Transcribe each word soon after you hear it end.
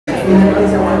So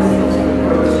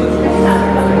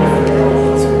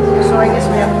I guess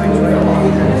we have to enjoy it.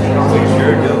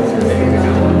 Sure do.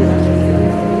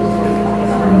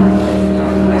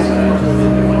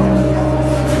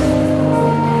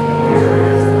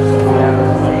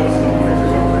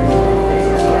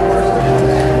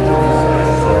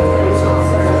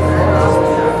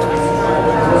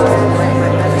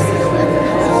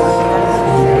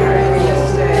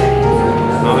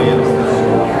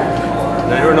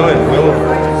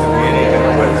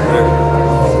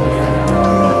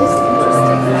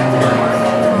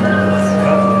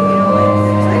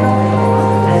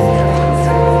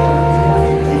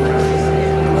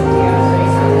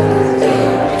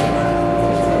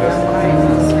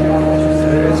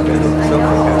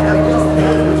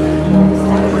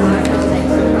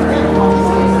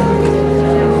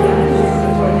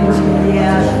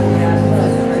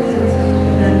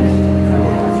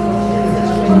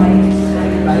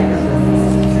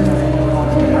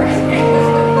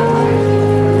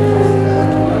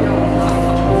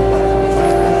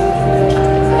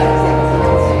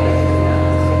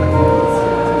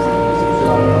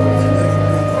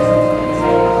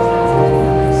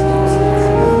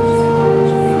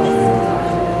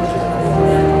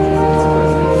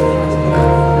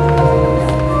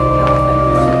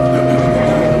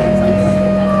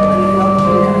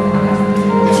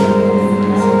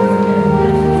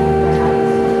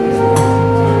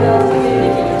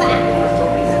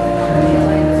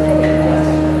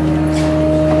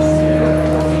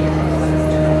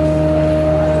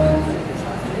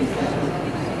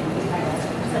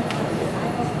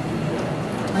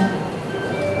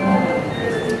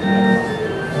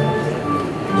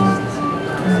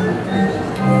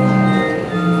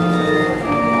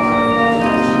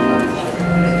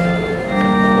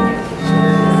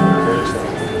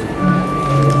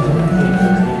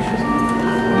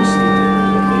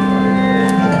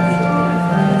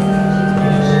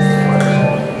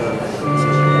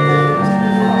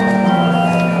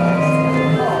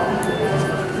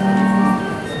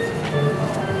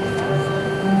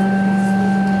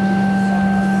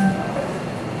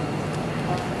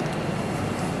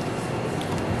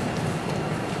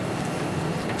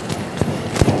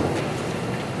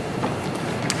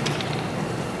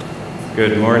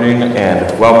 Good morning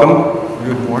and welcome.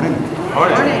 Good morning.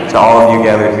 To all of you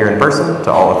gathered here in person,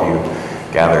 to all of you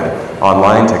gathered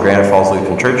online to Granite Falls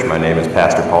Lutheran Church. My name is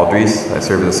Pastor Paul Dries. I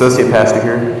serve as associate pastor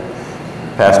here.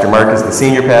 Pastor Mark is the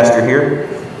senior pastor here.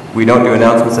 We don't do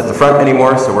announcements at the front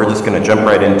anymore, so we're just going to jump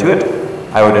right into it.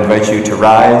 I would invite you to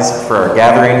rise for our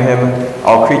gathering hymn,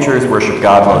 All Creatures Worship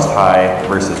God Most High,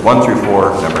 verses 1 through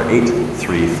 4, number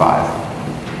 835.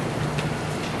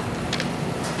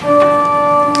 Stop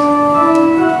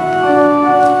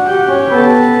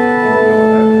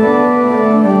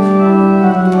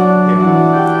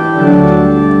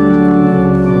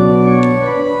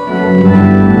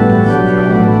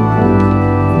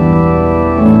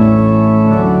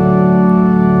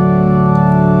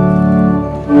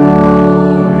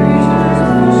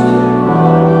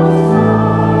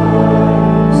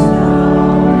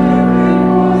every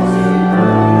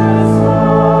voice.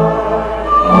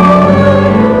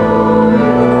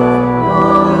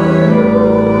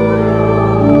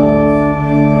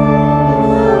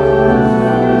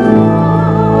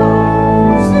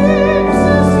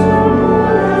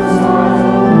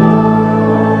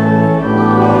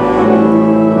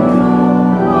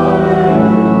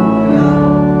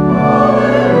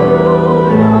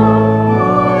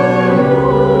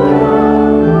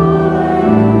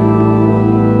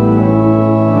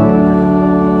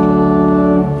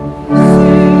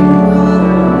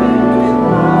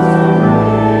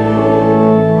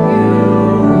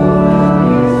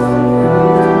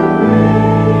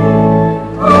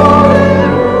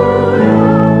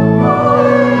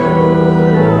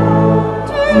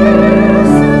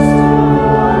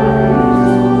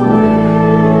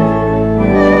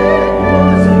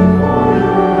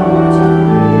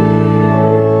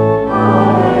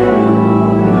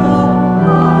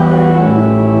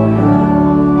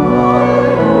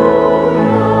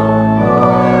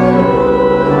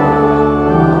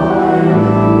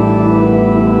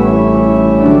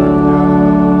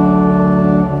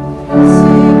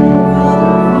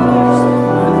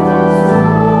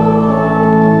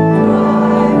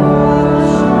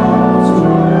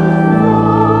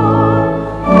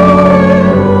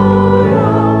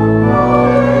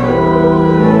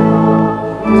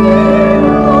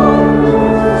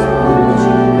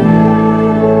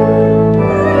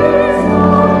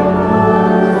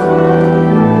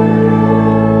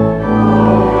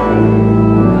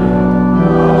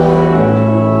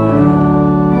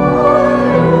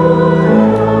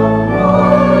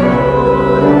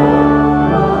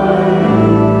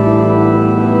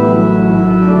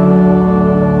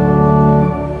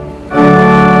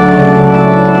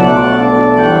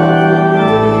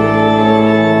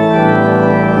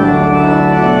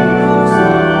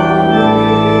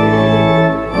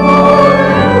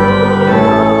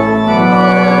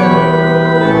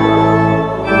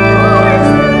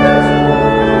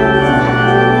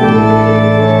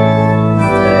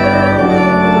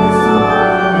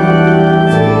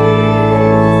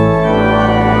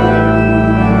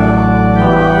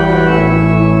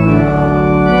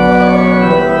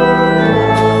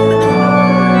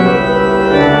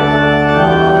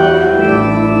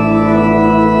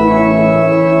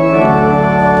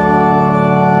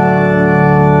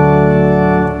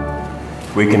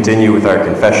 continue with our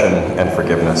confession and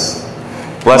forgiveness.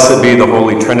 Blessed be the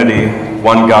Holy Trinity,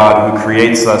 one God who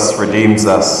creates us, redeems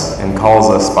us, and calls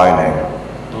us by name.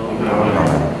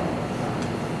 Amen.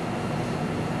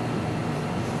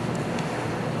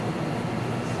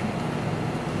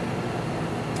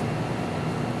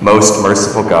 Most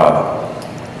merciful God,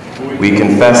 we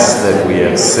confess that we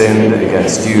have sinned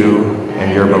against you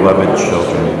and your beloved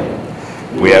children.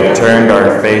 We have turned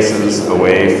our faces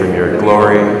away from your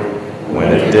glory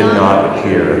when it did not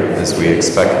appear as we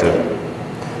expected.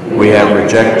 We have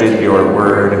rejected your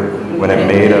word when it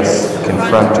made us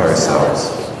confront ourselves.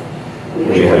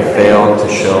 We have failed to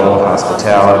show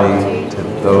hospitality to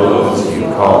those you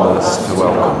called us to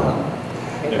welcome.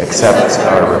 Accept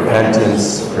our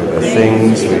repentance for the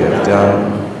things we have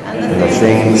done and the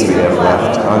things we have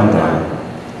left undone.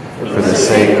 For the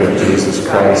sake of Jesus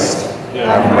Christ,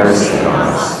 have mercy on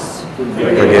us.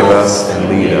 Forgive us and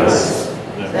lead us,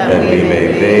 that we may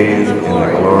bathe in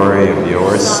the glory of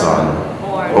your Son,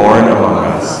 born among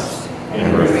us,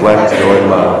 and reflect your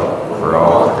love for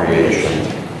all creation.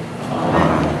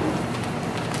 Amen.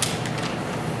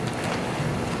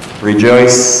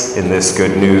 Rejoice in this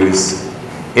good news.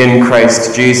 In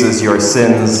Christ Jesus, your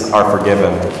sins are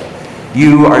forgiven.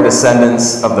 You are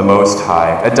descendants of the Most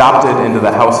High, adopted into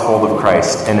the household of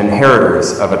Christ and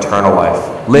inheritors of eternal life.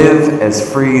 Live as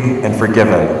freed and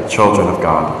forgiven children of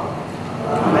God.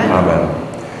 Amen. Amen.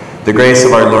 The grace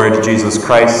of our Lord Jesus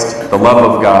Christ, the love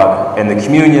of God, and the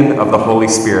communion of the Holy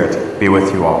Spirit be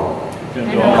with you all.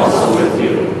 And also with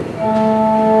you.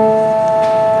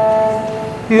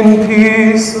 In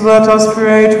peace, let us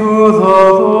pray to the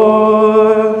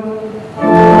Lord.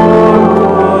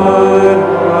 Lord,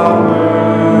 have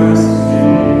mercy.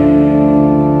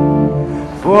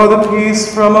 For the peace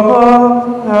from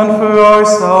above and for our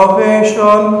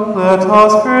salvation, let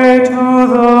us pray to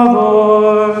the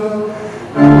Lord.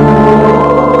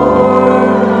 Lord,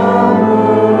 have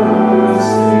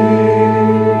mercy.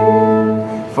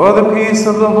 For the peace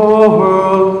of the whole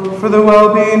world, for the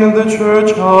well-being of the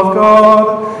Church of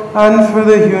God, and for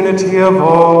the unity of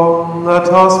all, let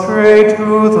us pray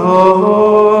to the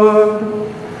Lord.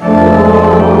 Lord,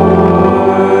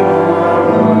 have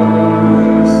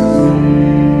mercy.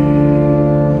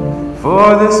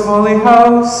 For this holy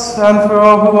house, and for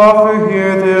all who offer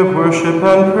here their worship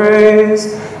and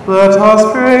praise, let us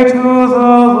pray to the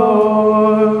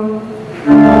Lord.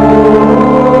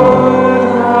 Lord,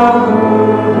 have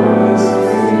mercy.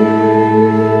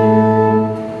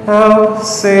 Help,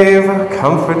 save,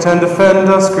 comfort, and defend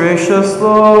us, gracious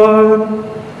Lord.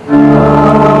 Amen.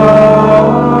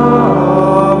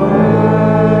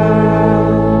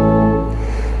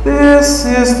 This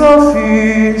is the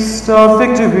feast of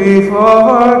victory for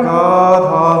our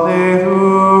God.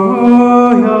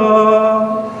 Alleluia.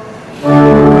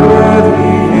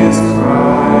 Worthy is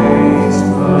Christ,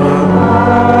 the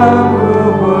Lamb who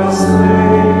was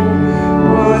slain,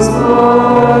 whose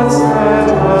blood set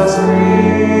us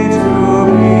free to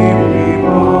be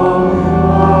people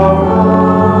of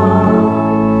God.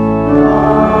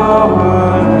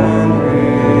 Power and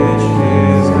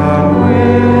riches and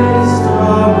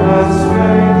wisdom and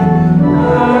strength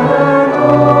and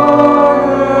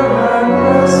honor and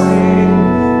blessing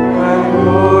and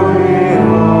glory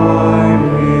are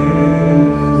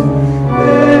His.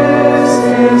 This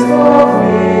is the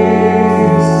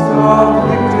feast of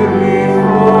victory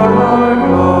for our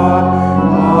God.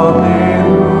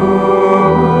 Alleluia.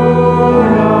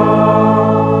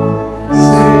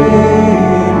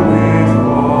 Sing with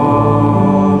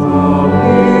all the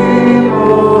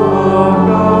people of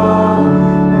God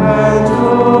and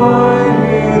join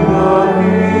in the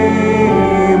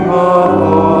hymn of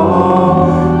all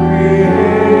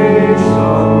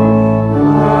creation.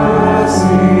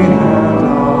 Blessing and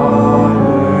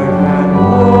honor and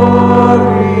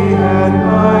glory and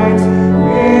might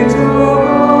be to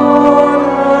God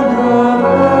and the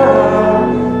Lamb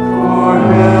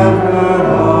forever.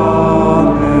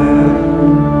 Amen.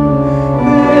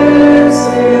 This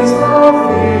is the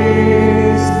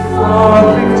feast of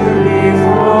victory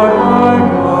for our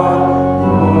God,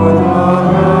 for the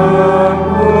Lamb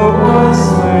who was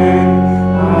slain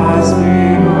has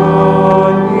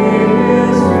begun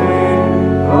His reign.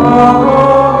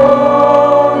 Alleluia,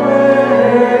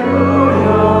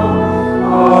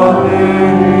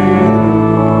 alleluia.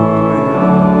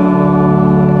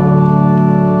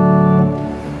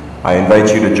 I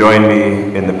invite you to join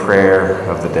me in the prayer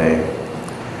of the day.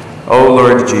 O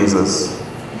Lord Jesus,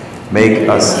 make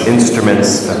us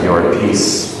instruments of your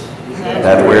peace,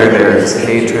 that where there is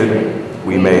hatred,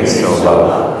 we may sow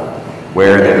love,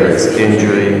 where there is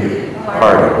injury,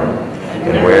 pardon,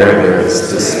 and where there is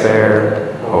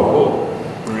despair, hope.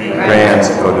 Grant,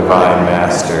 O divine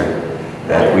Master,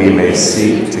 that we may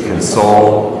seek to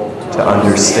console, to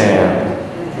understand,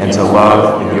 and to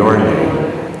love in your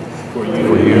name. For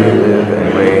you live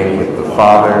and reign with the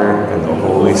Father and the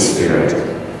Holy Spirit,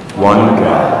 one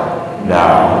God,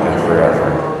 now and forever.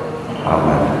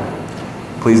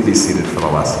 Amen. Please be seated for the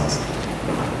lessons.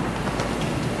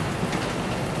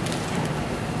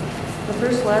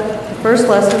 The first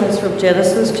lesson is from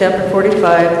Genesis chapter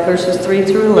 45, verses 3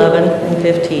 through 11 and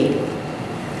 15.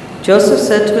 Joseph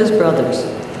said to his brothers,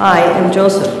 I am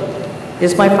Joseph.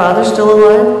 Is my father still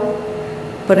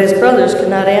alive? But his brothers could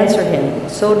not answer him,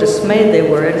 so dismayed they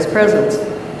were at his presence.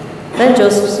 Then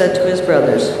Joseph said to his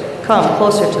brothers, Come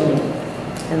closer to me.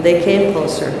 And they came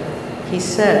closer. He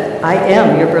said, I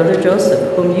am your brother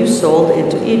Joseph, whom you sold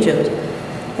into Egypt.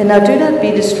 And now do not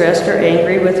be distressed or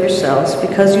angry with yourselves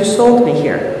because you sold me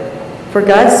here. For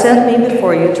God sent me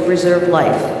before you to preserve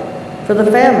life. For the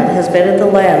famine has been in the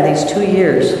land these 2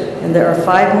 years, and there are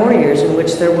 5 more years in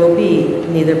which there will be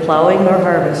neither plowing nor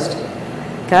harvest.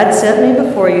 God sent me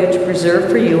before you to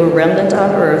preserve for you a remnant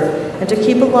on earth and to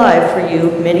keep alive for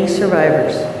you many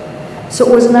survivors. So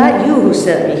it was not you who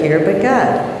sent me here, but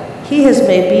God. He has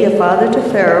made me a father to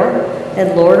Pharaoh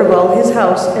and lord of all his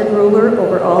house and ruler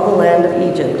over all the land of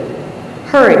Egypt.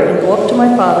 Hurry and go up to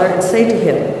my father and say to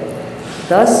him,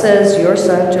 Thus says your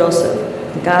son Joseph,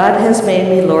 God has made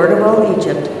me lord of all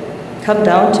Egypt. Come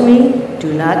down to me,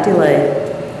 do not delay.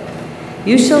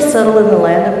 You shall settle in the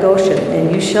land of Goshen,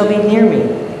 and you shall be near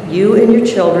me, you and your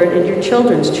children and your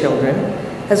children's children,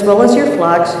 as well as your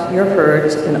flocks, your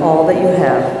herds, and all that you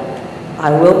have. I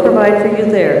will provide for you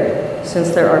there,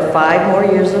 since there are 5 more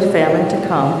years of famine to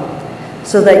come,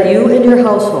 so that you and your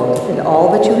household and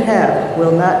all that you have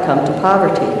will not come to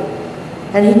poverty.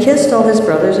 And he kissed all his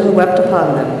brothers and wept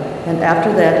upon them, and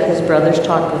after that his brothers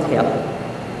talked with him.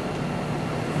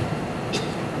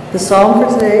 The psalm for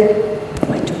today,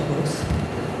 am I too close?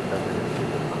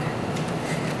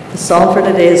 The psalm for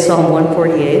today is Psalm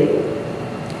 148.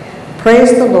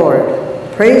 Praise the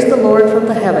Lord from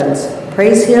the heavens,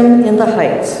 praise him in the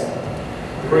heights.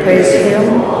 Praise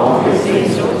him, all his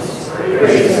angels,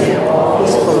 praise him, all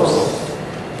his hosts.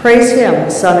 Praise him,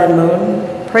 sun and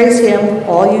moon, praise him,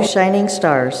 all you shining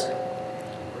stars.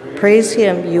 Praise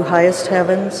him, you highest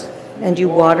heavens, and you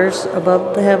waters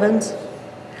above the heavens.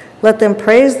 Let them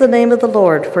praise the name of the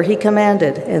Lord, for he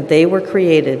commanded, and they were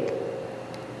created.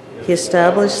 He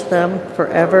established them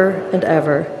forever and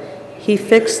ever. He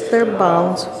fixed their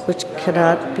bounds which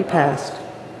cannot be passed.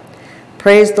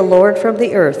 Praise the Lord from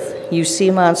the earth, you sea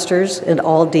monsters and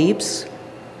all deeps,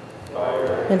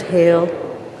 and hail,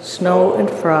 snow and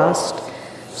frost,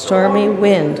 stormy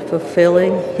wind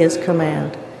fulfilling his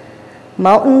command.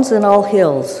 Mountains and all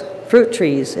hills, fruit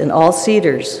trees and all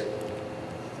cedars,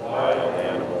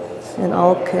 and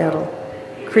all cattle,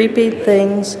 creeping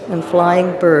things and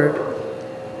flying bird.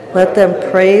 Let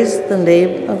them praise the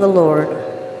name of the Lord,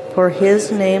 for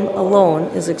his name alone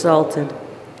is exalted.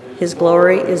 His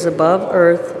glory is above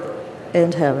earth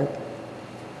and heaven.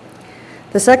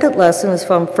 The second lesson is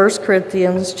from 1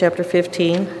 Corinthians chapter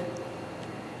 15.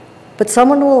 But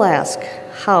someone will ask,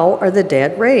 how are the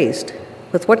dead raised?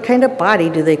 With what kind of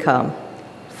body do they come?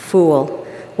 Fool,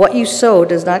 what you sow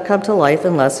does not come to life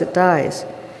unless it dies.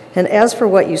 And as for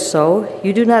what you sow,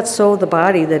 you do not sow the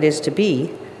body that is to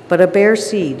be, but a bare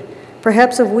seed,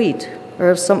 perhaps of wheat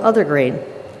or of some other grain.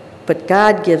 But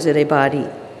God gives it a body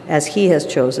as he has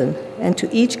chosen, and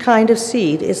to each kind of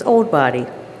seed its own body.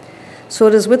 So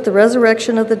it is with the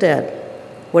resurrection of the dead.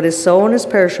 What is sown is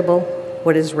perishable,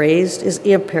 what is raised is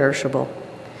imperishable.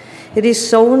 It is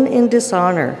sown in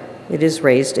dishonor, it is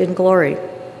raised in glory.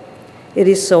 It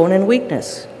is sown in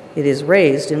weakness, it is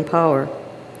raised in power.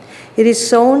 It is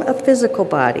sown a physical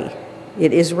body,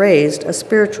 it is raised a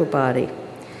spiritual body.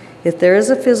 If there is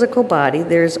a physical body,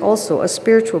 there is also a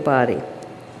spiritual body.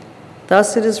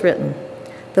 Thus it is written,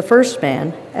 the first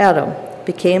man, Adam,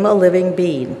 became a living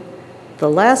being. The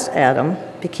last Adam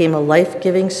became a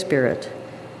life-giving spirit.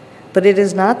 But it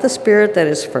is not the spirit that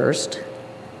is first,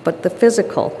 but the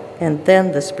physical, and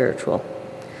then the spiritual.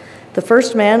 The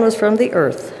first man was from the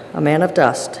earth, a man of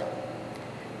dust.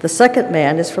 The second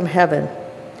man is from heaven.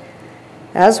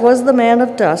 As was the man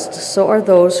of dust, so are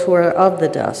those who are of the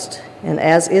dust. And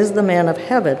as is the man of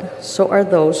heaven, so are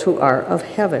those who are of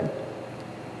heaven.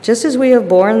 Just as we have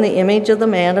borne the image of the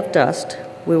man of dust,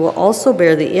 we will also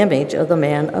bear the image of the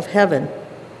man of heaven.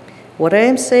 What I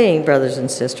am saying, brothers and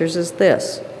sisters, is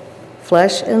this: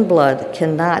 flesh and blood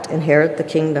cannot inherit the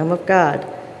kingdom of God,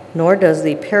 nor does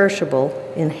the perishable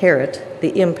inherit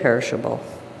the imperishable.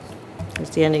 That's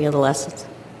the ending of the lessons.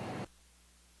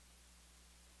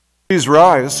 Please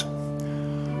rise.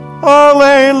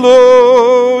 Alleluia.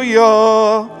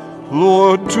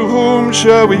 Lord, to whom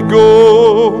shall we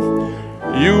go?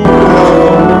 You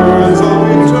have the words of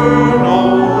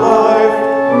eternal life.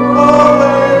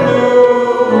 Alleluia.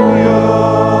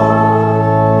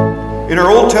 In our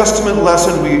Old Testament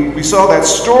lesson, we saw that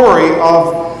story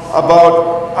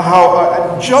about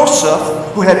how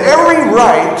Joseph, who had every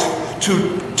right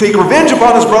to take revenge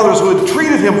upon his brothers who had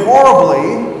treated him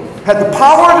horribly, had the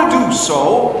power to do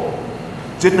so,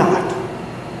 did not.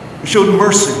 He showed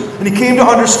mercy. And he came to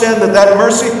understand that that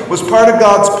mercy was part of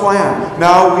God's plan.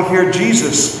 Now we hear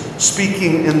Jesus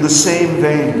speaking in the same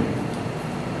vein.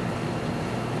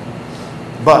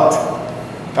 But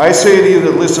I say to you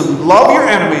that listen, love your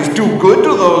enemies, do good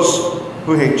to those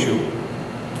who hate you.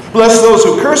 Bless those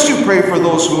who curse you, pray for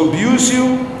those who abuse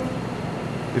you.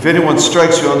 If anyone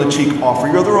strikes you on the cheek, offer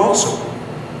your other also.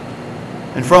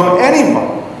 And from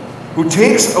anyone who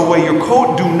takes away your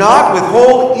coat, do not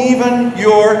withhold even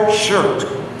your shirt.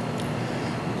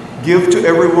 Give to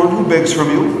everyone who begs from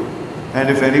you, and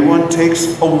if anyone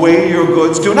takes away your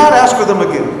goods, do not ask for them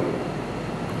again.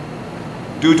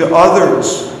 Do to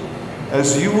others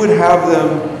as you would have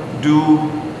them do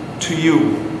to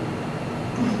you.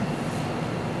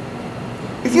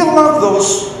 If you love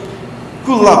those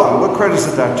who love you, what credit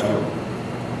is that to you?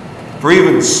 For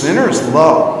even sinners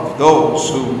love those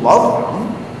who love them.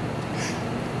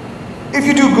 If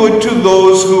you do good to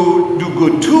those who do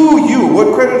good to you,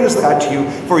 what credit is that to you?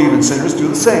 For even sinners do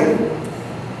the same.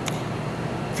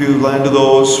 If you lend to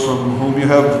those from whom you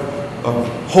have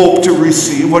hope to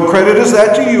receive, what credit is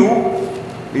that to you?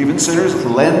 Even sinners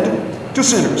lend to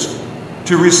sinners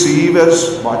to receive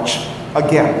as much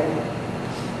again.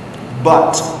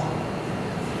 But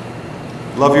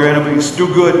love your enemies, do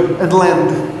good, and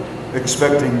lend,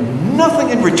 expecting nothing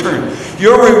in return.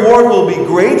 Your reward will be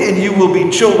great, and you will be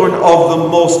children of the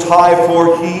Most High,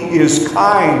 for He is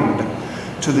kind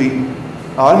to the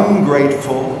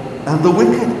ungrateful and the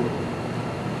wicked.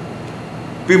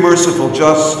 Be merciful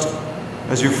just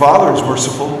as your Father is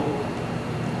merciful.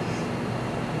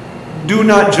 Do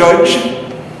not judge,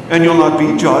 and you'll not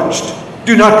be judged.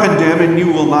 Do not condemn, and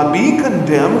you will not be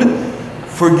condemned.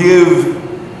 Forgive,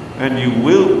 and you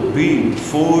will be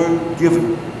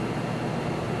forgiven.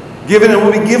 Given, it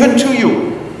will be given to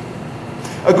you.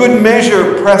 A good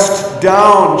measure, pressed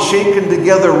down, shaken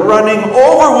together, running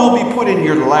over, will be put in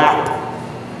your lap.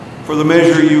 For the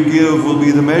measure you give will be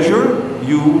the measure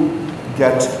you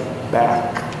get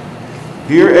back.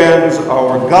 Here ends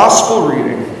our gospel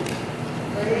reading.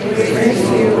 Praise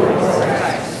to you, Lord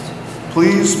Christ.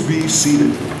 Please be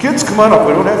seated. Kids, come on up.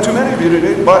 We don't have too many of you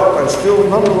today, but I still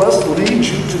nonetheless lead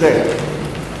you today.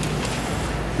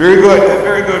 Very good,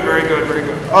 very good, very good, very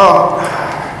good. I'm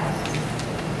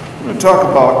going to talk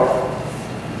about,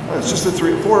 it's just the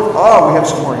 3 or 4. We have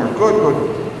some more here. Good, good.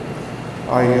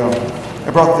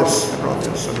 I brought this.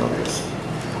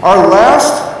 Our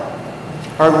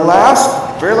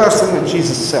very last thing that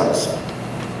Jesus says,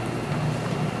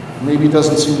 maybe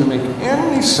doesn't seem to make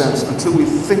any sense until we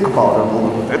think about it a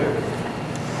little bit.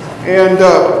 And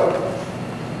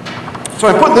so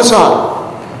I'm putting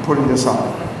this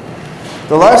on.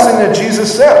 The last thing that Jesus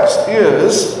says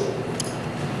is,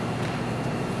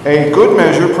 a good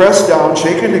measure, pressed down,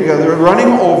 shaken together,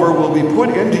 running over, will be put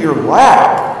into your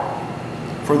lap.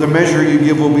 For the measure you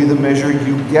give will be the measure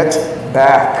you get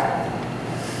back.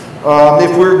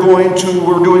 If we're doing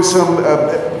some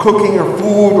cooking or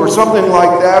food or something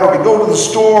like that, or we go to the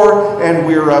store and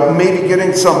we're maybe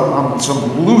getting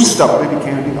some loose stuff, maybe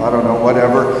candy, I don't know,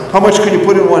 whatever. How much can you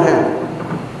put in one hand?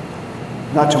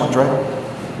 Not too much, right?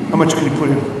 How much can you put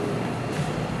in?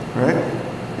 Right?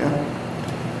 Yeah.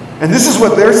 And this is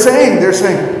what they're saying. They're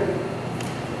saying,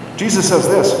 Jesus says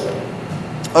this,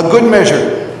 a good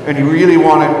measure. And if you really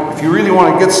want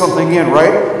to get something in,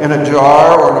 right? In a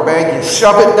jar or in a bag, you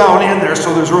shove it down in there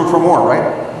so there's room for more,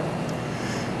 right?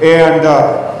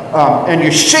 And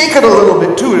you shake it a little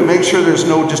bit too to make sure there's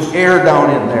no just air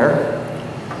down in there.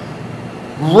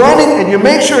 Running, and you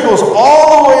make sure it goes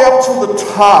all the way up to the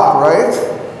top, right?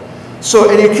 So,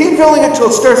 and you keep filling it till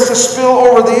it starts to spill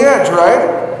over the edge, right?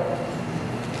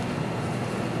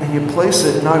 And you place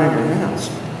it not in your hands,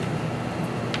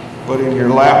 but in your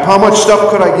lap. How much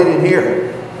stuff could I get in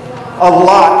here? A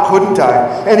lot, couldn't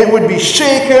I? And it would be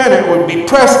shaken, it would be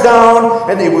pressed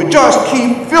down, and they would just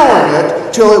keep filling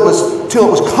it till it was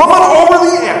coming over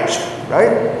the edge,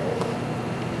 right?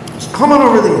 It was coming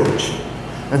over the edge.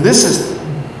 And this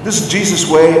is Jesus'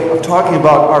 way of talking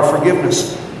about our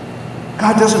forgiveness.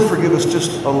 God doesn't forgive us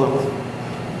just a little,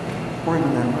 or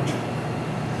even that much.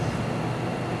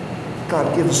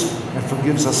 God gives and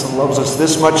forgives us and loves us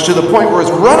this much, to the point where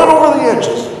it's running over the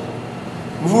edges.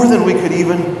 More than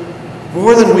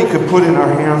we could put in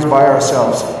our hands by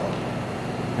ourselves.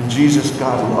 And Jesus,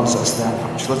 God, loves us that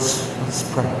much. Let's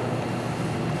pray.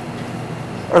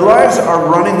 Our lives are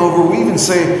running over. We even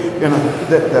say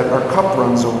that our cup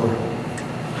runs over.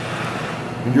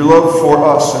 And your love for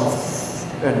us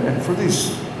and for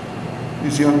these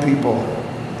young people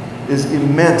is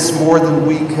immense, more than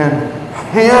we can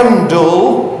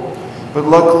handle. But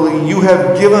luckily, you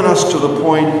have given us to the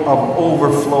point of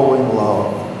overflowing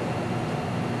love.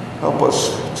 Help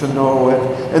us to know it.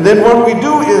 And then what we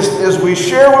do is we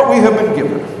share what we have been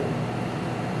given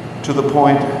to the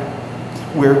point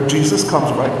where Jesus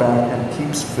comes right back and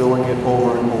keeps filling it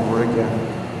over and over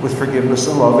again with forgiveness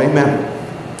and love. Amen.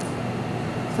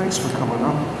 Thanks for coming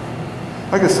up.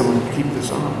 I guess I'm going to keep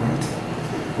this on, right?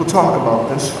 We'll talk about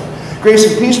this. Grace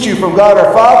and peace to you from God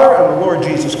our Father and the Lord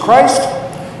Jesus Christ.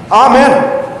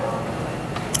 Amen.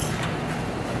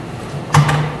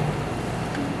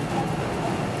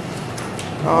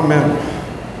 Amen.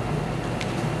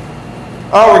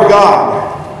 Our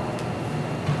God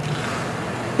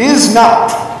is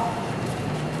not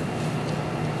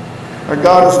a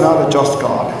just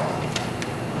God.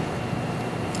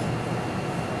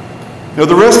 Now,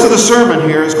 the rest of the sermon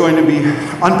here is going to be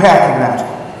unpacking that.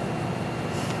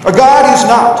 Our God is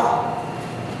not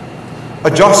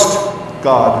a just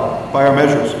God by our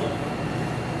measures.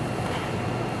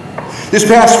 This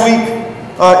past week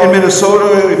in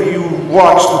Minnesota, if you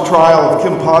watched the trial of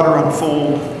Kim Potter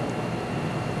unfold,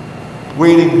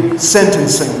 waiting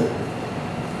sentencing,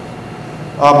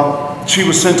 she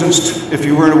was sentenced, if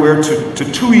you weren't aware,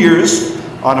 to 2 years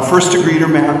on a first-degree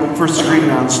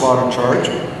manslaughter charge.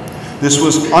 This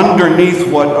was underneath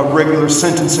what a regular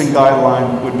sentencing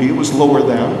guideline would be. It was lower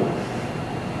than.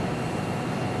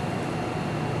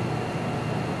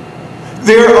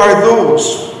 There are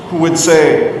those who would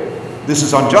say, this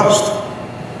is unjust.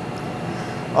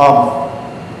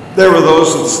 There were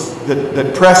those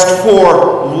that pressed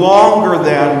for longer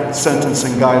than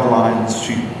sentencing guidelines.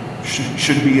 She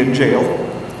should be in jail.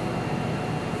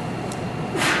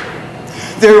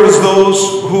 There was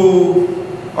those who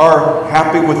are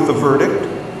happy with the verdict,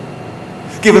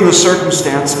 given the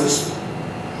circumstances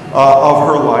of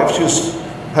her life. She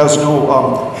has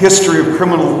no history of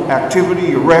criminal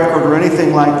activity or record or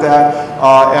anything like that,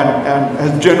 and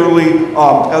has generally,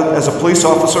 as a police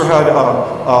officer, had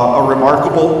a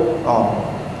remarkable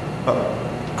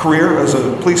career as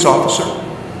a police officer.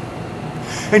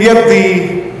 And yet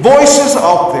the voices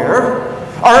out there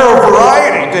are a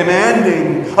variety,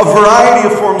 demanding a variety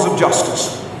of forms of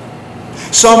justice.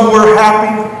 Some were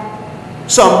happy,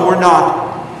 some were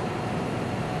not.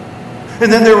 And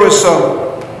then there was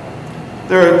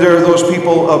there are those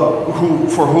people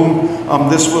for whom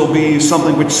this will be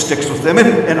something which sticks with them,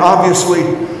 and obviously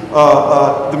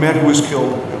the man who was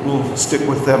killed will stick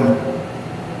with them,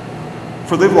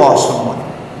 for they've lost someone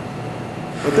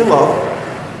that they love,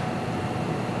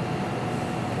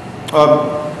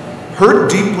 hurt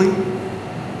deeply,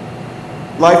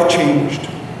 life changed.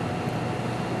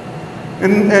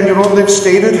 And you know, they've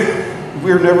stated,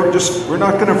 we're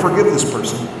not going to forgive this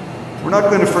person. We're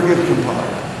not going to forgive Kim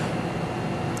Potter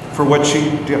for what she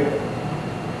did.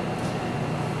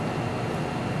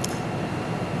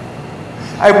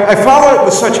 I follow it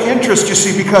with such interest, you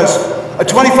see, because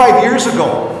 25 years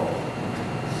ago,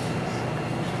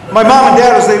 my mom and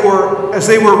dad, as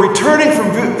they were returning from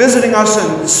visiting us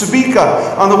in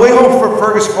Sebeka, on the way home from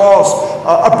Fergus Falls,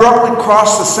 abruptly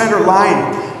crossed the center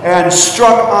line and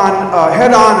struck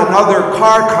head-on another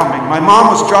car coming. My mom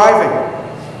was driving.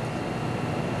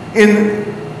 In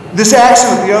this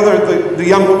accident, the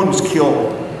young woman was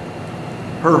killed.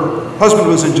 Her husband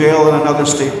was in jail in another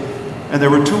state, and there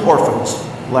were 2 orphans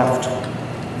left.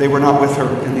 They were not with her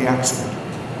in the accident.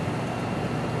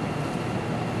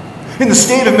 In the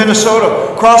state of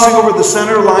Minnesota, crossing over the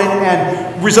center line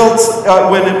and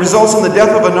when it results in the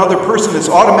death of another person, it's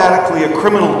automatically a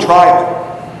criminal trial.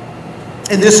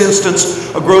 In this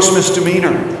instance, a gross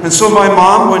misdemeanor. And so my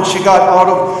mom, when she got out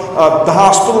of the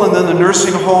hospital and then the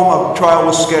nursing home, a trial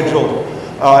was scheduled,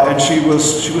 and she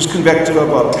was convicted of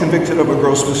a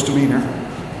gross misdemeanor.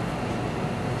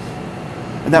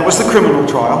 And that was the criminal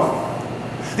trial.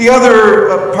 The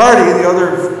other party, the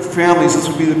other families, this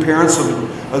would be the parents of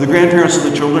the grandparents of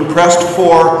the children, pressed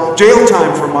for jail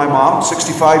time for my mom,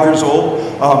 65 years old,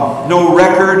 no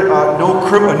record,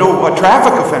 no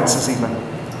traffic offenses even.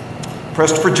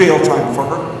 Pressed for jail time for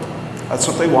her. That's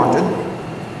what they wanted.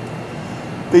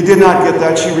 They did not get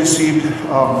that. She received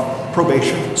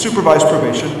probation, supervised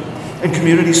probation, and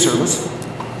community service.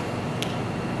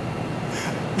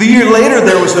 The year later,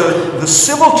 there was the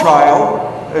civil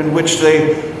trial in which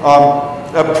they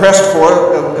pressed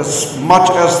for as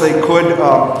much as they could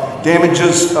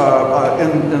damages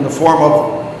in the form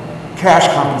of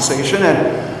cash compensation,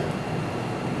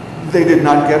 and they did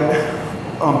not get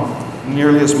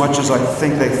nearly as much as I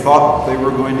think they thought they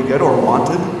were going to get or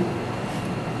wanted.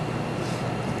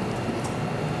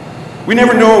 We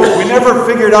never know, we never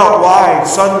figured out why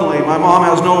suddenly, my mom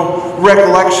has no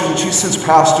recollection, she's since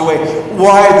passed away,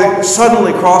 why they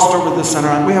suddenly crossed over the center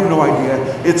line. We have no idea.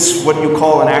 It's what you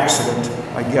call an accident,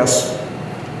 I guess,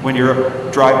 when you're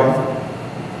driving.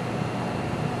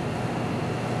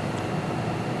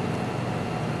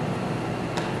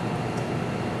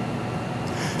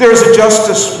 There is a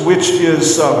justice which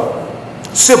is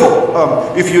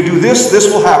civil. If you do this,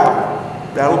 this will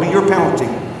happen. That'll be your penalty.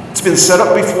 It's been set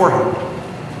up beforehand.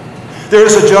 There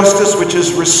is a justice which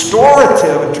is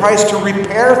restorative and tries to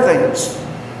repair things.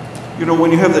 You know,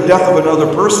 when you have the death of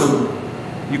another person,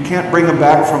 you can't bring them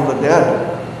back from the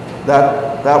dead.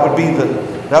 That would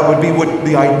be what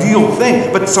the ideal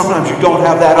thing, but sometimes you don't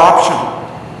have that option.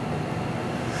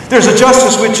 There's a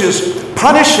justice which is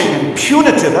punishing and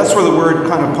punitive. That's where the word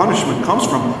kind of punishment comes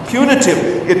from. Punitive.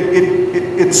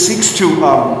 It seeks to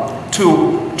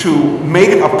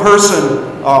make a person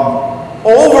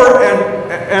over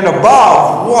and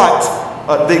above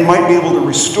what they might be able to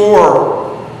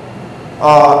restore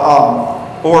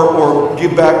or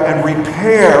give back and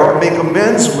repair or make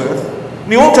amends with. In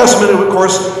the Old Testament, of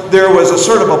course, there was a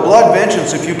sort of a blood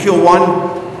vengeance. If you kill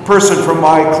one person from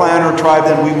my clan or tribe,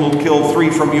 then we will kill 3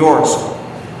 from yours.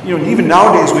 You know, even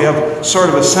nowadays we have sort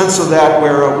of a sense of that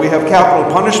where we have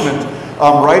capital punishment.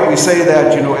 Right? We say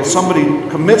that, you know, if somebody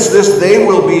commits this, they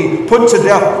will be put to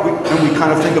death. And we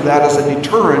kind of think of that as a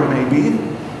deterrent, maybe.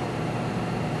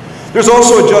 There's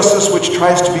also a justice which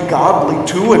tries to be godly,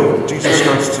 too, and Jesus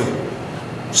starts to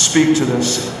speak to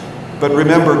this. But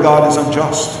remember, God is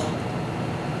unjust.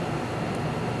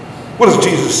 What does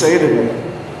Jesus say today?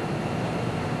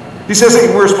 He says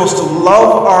that we're supposed to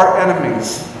love our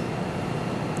enemies.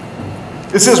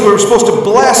 It says we're supposed to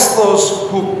bless those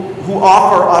who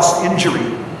offer us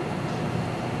injury.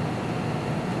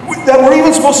 That we're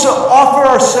even supposed to offer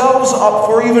ourselves up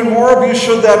for even more abuse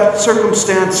should that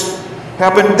circumstance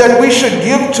happen. That we should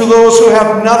give to those who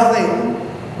have nothing,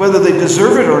 whether they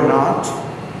deserve it or not.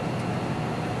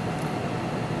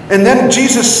 And then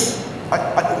Jesus,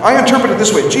 I interpret it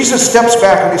this way. Jesus steps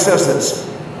back and he says this.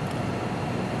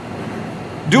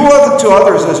 Do to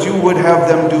others as you would have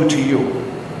them do to you.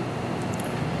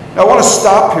 Now I want to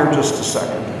stop here just a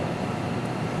second.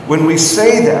 When we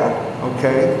say that,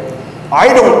 okay,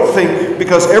 I don't think,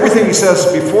 because everything he says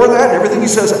before that and everything he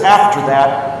says after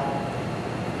that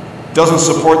doesn't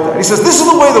support that. He says, this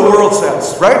is the way the world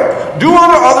says, right? Do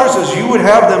unto others as you would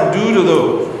have them do to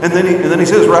those. And then he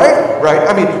says, right?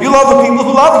 I mean, you love the people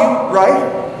who love you, right?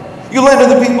 You lend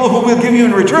to the people who will give you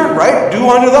in return, right? Do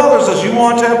unto others as you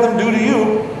want to have them do to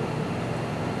you.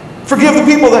 Forgive the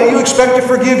people that you expect to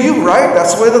forgive you, right?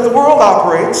 That's the way that the world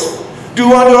operates.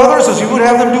 Do unto others as you would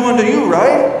have them do unto you,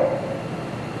 right?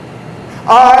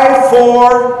 Eye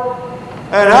for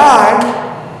an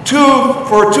eye, tooth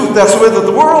for a tooth. That's the way that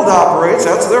the world operates.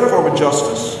 That's their form of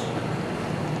justice.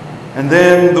 And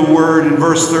then the word in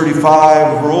verse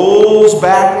 35 rolls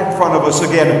back in front of us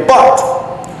again. But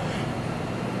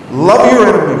love your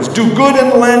enemies. Do good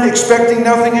and lend, expecting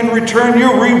nothing in return.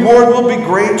 Your reward will be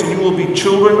great, and you will be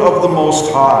children of the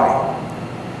Most High.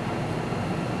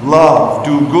 Love,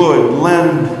 do good,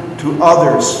 lend to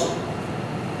others.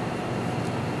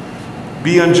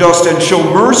 Be unjust and show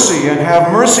mercy and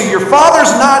have mercy. Your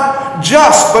Father's not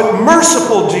just, but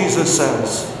merciful, Jesus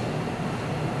says.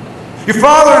 Your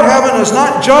Father in heaven has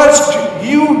not judged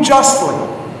you justly,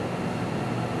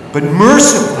 but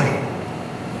mercifully.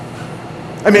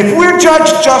 I mean, if we're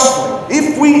judged justly,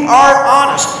 if we are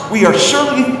honest, we are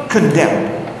surely condemned.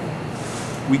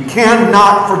 We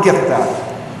cannot forget that.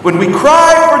 When we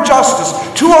cry for justice,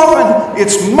 too often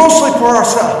it's mostly for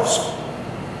ourselves.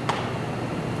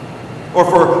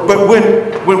 But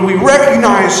when we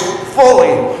recognize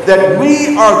fully that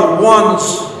we are the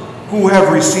ones who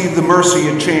have received the mercy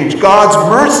and change. God's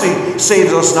mercy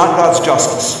saves us, not God's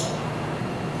justice.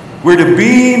 We're to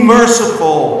be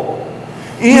merciful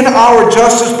in our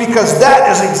justice because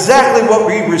that is exactly what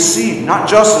we receive. Not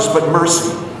justice, but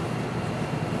mercy.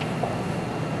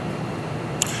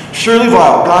 Shirley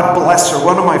Weil, God bless her,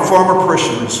 one of my former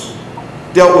parishioners,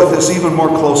 dealt with this even more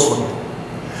closely.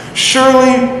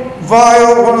 Shirley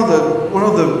Weil, one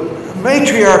of the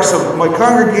matriarchs of my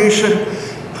congregation,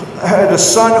 had a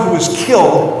son who was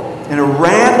killed in a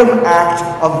random act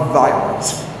of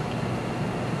violence.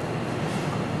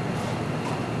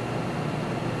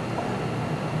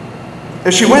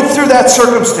 as she went through that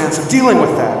circumstance of dealing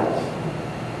with that,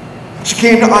 she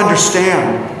came to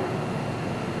understand.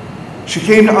 She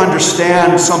came to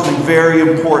understand something very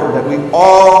important that we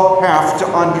all have to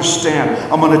understand.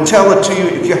 I'm going to tell it to you.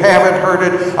 If you haven't heard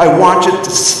it, I want it to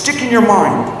stick in your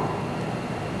mind,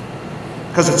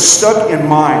 because it's stuck in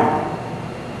mine,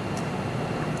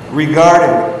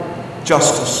 regarding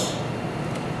justice.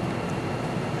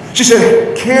 She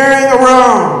said, carrying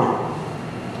around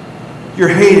your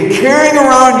hate, carrying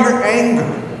around your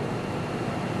anger,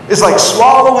 is like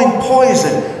swallowing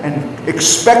poison and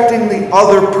expecting the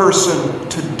other person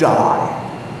to die.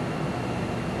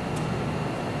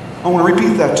 I want to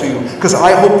repeat that to you, because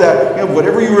I hope that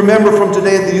whatever you remember from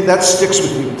today, that sticks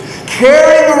with you.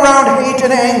 Carrying around hate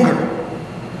and anger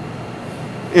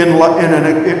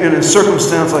in a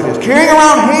circumstance like this. Carrying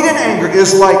around hate and anger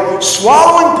is like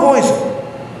swallowing poison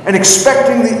and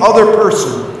expecting the other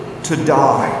person to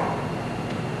die.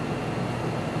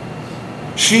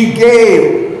 She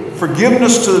gave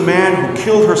forgiveness to the man who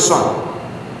killed her son.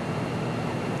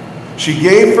 She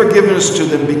gave forgiveness to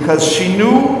them because she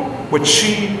knew what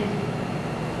she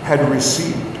had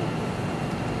received.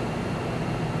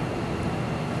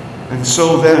 And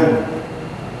so then,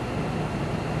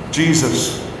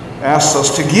 Jesus asks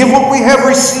us to give what we have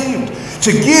received.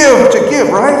 To give,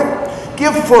 right?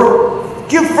 Give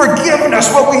forgiveness,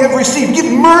 what we have received.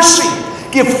 Give mercy.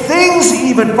 Give things,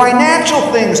 even financial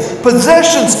things,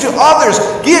 possessions to others.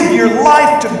 Give your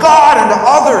life to God and to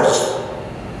others.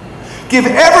 Give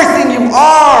everything you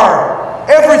are,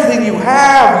 everything you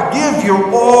have. Give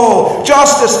your all.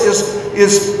 Justice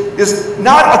is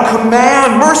not a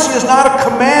command. Mercy is not a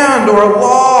command or a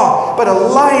law, but a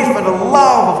life and a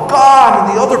love of God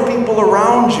and the other people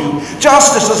around you.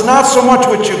 Justice is not so much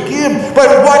what you give,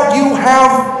 but what you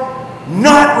have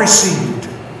not received.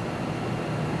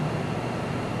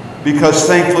 Because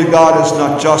thankfully God is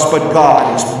not just, but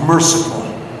God is merciful,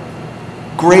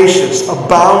 gracious,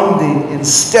 abounding in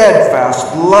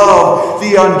steadfast love.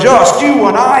 The unjust, you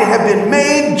and I, have been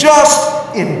made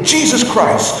just in Jesus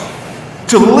Christ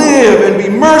to live and be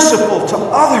merciful to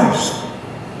others.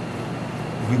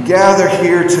 We gather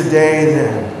here today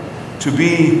then to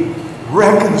be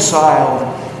reconciled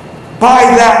by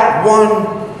that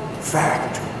one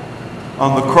fact.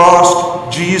 On the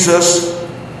cross, Jesus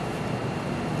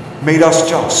made us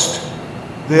just,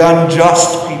 the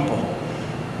unjust people.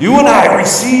 You and I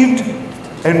received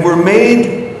and were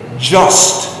made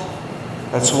just.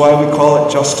 That's why we call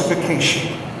it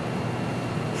justification.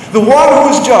 The one who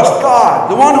is just,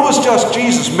 God, the one who is just,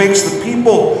 Jesus, makes the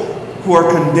people who are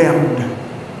condemned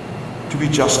to be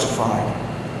justified,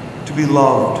 to be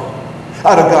loved.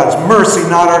 Out of God's mercy,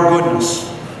 not our goodness.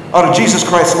 Out of Jesus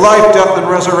Christ's life, death, and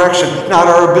resurrection, not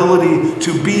our ability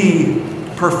to be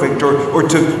perfect or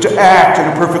to act in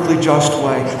a perfectly just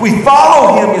way. We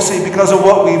follow Him, you see, because of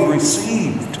what we've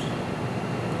received.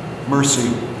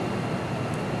 Mercy.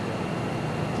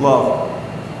 Love.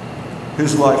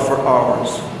 His life for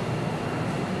ours.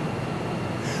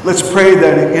 Let's pray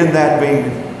then in that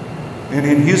vein and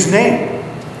in His name.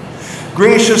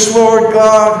 Gracious Lord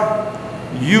God,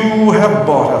 You have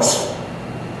bought us.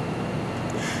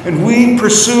 And we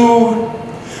pursue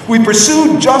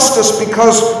justice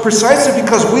precisely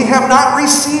because we have not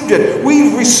received it.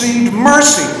 We've received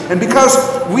mercy. And because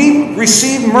we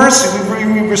received mercy,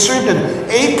 we received an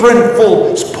apron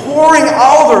full, pouring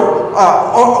out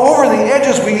over the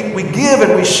edges. We give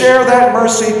and we share that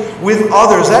mercy with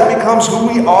others. That becomes who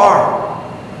we are.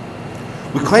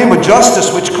 We claim a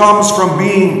justice which comes from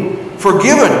being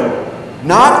forgiven,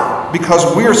 not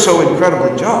because we're so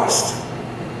incredibly just.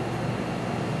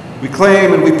 We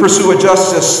claim and we pursue a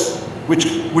justice which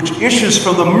issues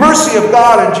from the mercy of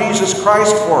God and Jesus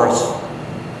Christ for us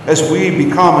as we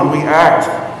become and we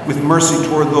act with mercy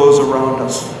toward those around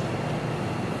us.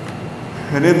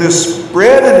 And in this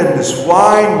bread and in this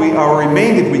wine we are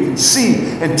reminded, we can see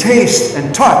and taste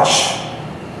and touch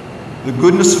the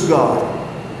goodness of God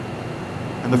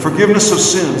and the forgiveness of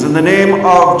sins. In the name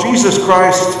of Jesus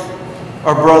Christ,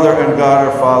 our brother and God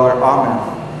our Father.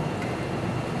 Amen.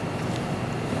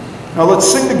 Now let's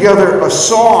sing together a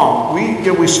song.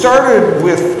 We started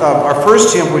with our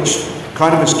first hymn, which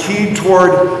kind of is keyed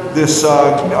toward this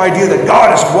idea that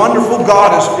God is wonderful,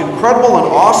 God is incredible and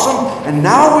awesome. And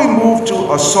now we move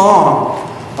to a song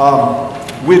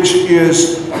which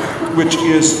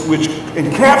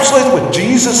encapsulates what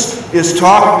Jesus is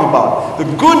talking about. The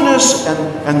goodness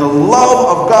and the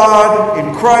love of God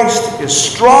in Christ is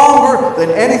stronger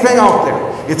than anything out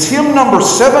there. It's hymn number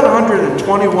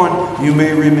 721. You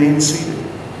may remain seated.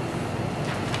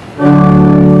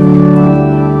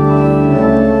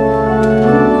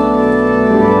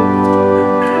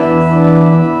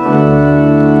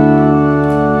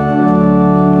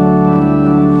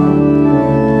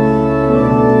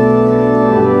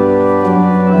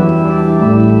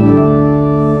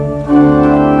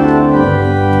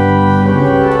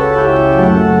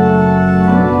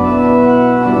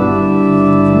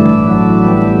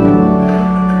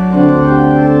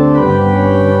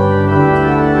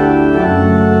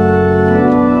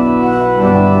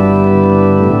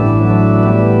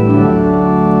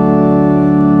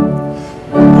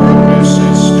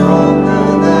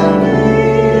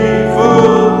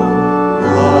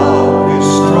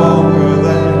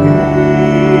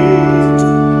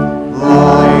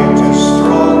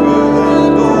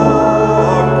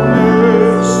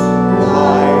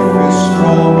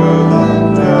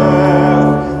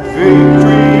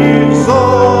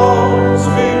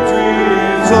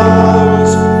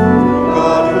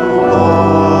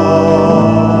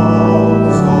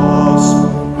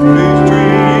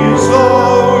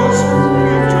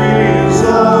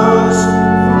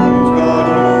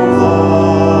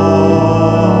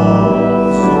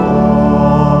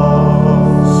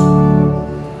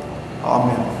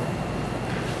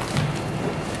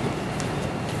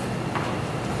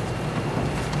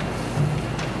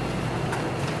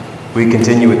 we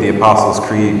continue with the Apostles'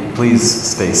 Creed, please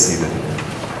stay seated.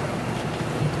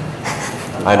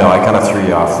 I know, I kind of threw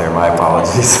you off there, my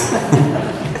apologies.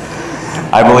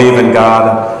 I believe in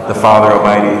God, the Father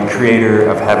Almighty, creator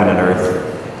of heaven and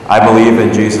earth. I believe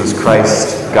in Jesus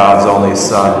Christ, God's only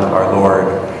Son, our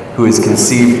Lord, who is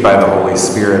conceived by the Holy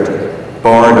Spirit,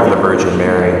 born of the Virgin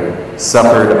Mary,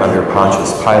 suffered under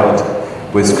Pontius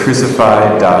Pilate, was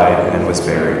crucified, died, and was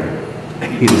buried.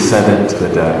 He descended to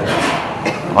the dead.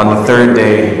 On the third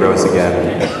day he rose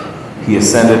again. He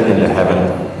ascended into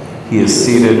heaven. He is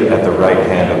seated at the right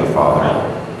hand of the Father.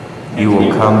 He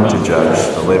will come to judge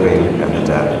the living and the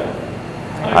dead.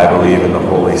 I believe in the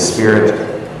Holy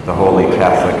Spirit, the Holy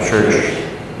Catholic Church,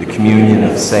 the communion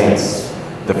of saints,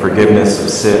 the forgiveness of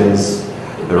sins,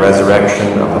 the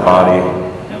resurrection of the body,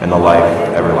 and the life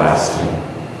everlasting.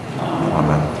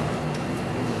 Amen.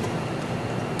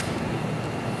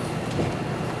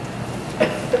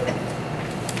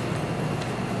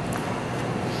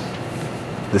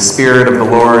 The Spirit of the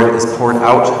Lord is poured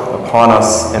out upon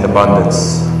us in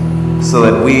abundance, so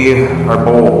that we are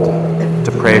bold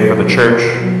to pray for the church,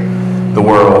 the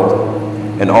world,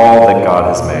 and all that God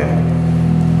has made.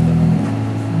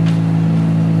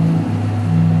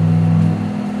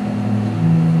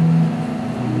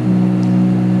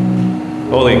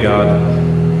 Holy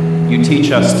God, you teach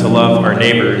us to love our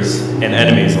neighbors and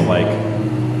enemies alike.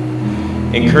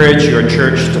 Encourage your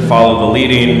church to follow the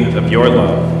leading of your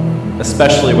love,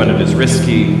 especially when it is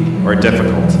risky or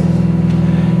difficult.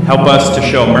 Help us to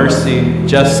show mercy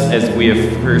just as we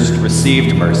have first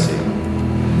received mercy.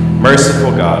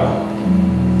 Merciful God,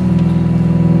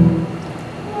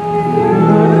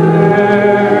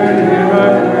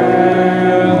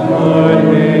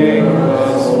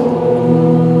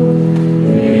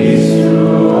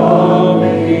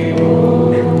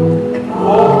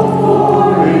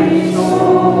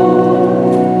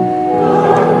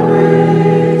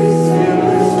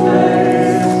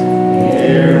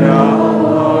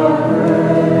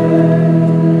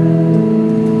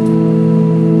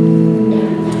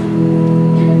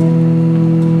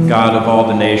 God of all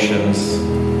the nations,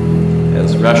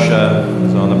 as Russia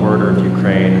is on the border of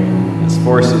Ukraine, as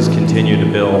forces continue to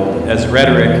build, as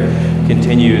rhetoric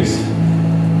continues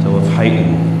to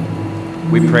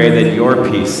heighten, we pray that your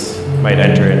peace might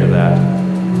enter into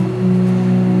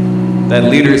that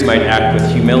leaders might act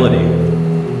with humility,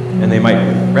 and they might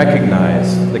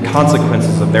recognize the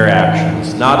consequences of their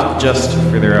actions, not just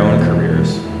for their own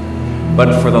careers,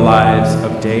 but for the lives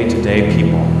of day-to-day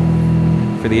people,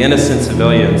 for the innocent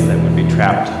civilians that would be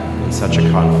trapped in such a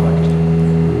conflict.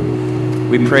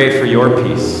 We pray for your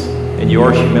peace and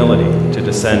your humility to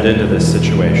descend into this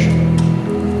situation.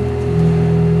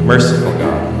 Merciful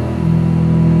God,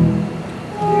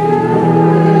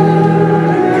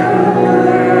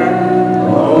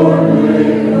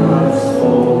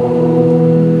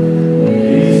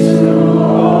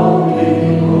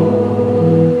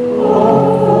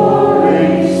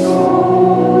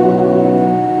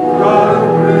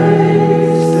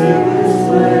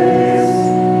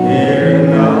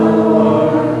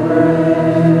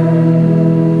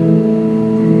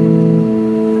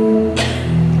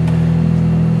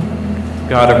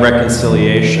 God of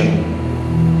reconciliation,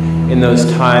 in those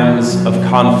times of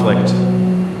conflict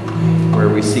where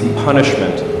we seek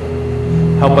punishment,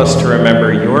 help us to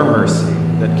remember your mercy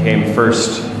that came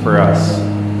first for us.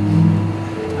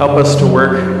 Help us to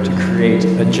work to create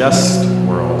a just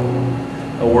world,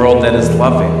 a world that is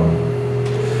loving,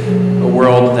 a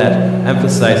world that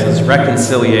emphasizes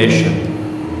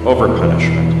reconciliation over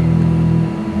punishment.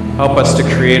 Help us to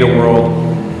create a world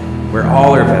where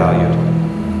all are valued,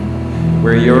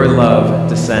 where your love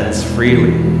descends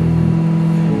freely,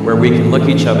 where we can look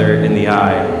each other in the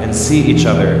eye and see each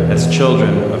other as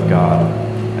children of God,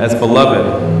 as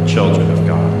beloved children of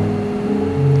God.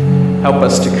 Help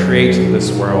us to create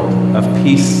this world of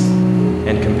peace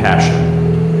and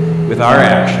compassion with our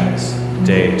actions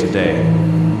day to day.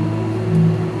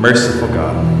 Merciful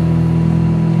God,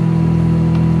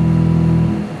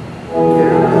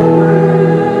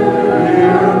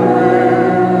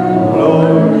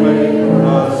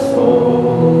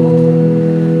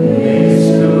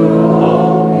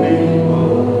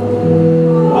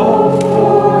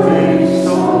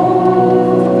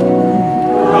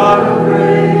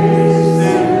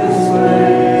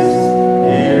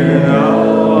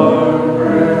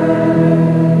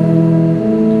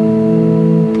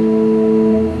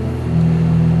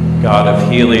 God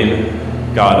of healing,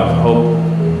 God of hope,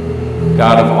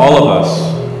 God of all of us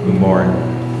who mourn.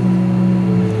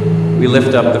 We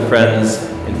lift up the friends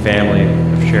and family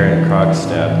of Sharon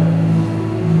Krogstad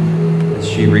as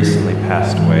she recently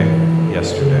passed away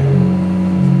yesterday.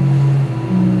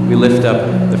 We lift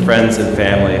up the friends and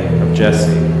family of Jesse,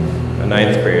 a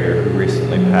 9th grader who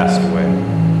recently passed away.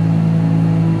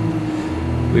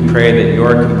 We pray that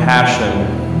your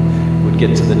compassion would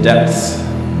get to the depths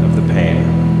of the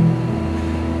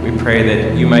pain. We pray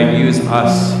that you might use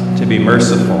us to be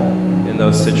merciful in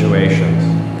those situations,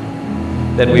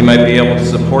 that we might be able to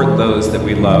support those that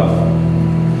we love,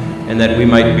 and that we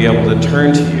might be able to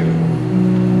turn to you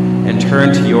and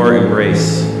turn to your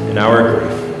embrace in our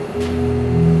grief.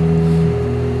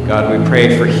 God, we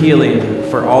pray for healing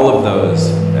for all of those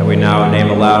that we now name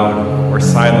aloud or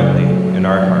silently in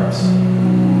our hearts.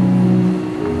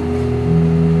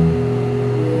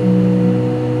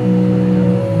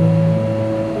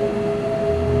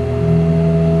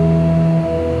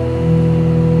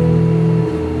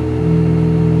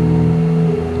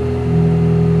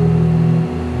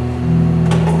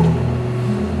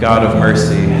 God of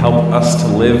mercy, help us to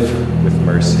live with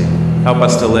mercy. Help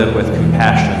us to live with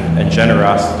compassion and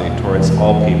generosity towards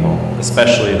all people,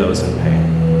 especially those in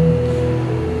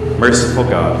pain. Merciful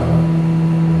God,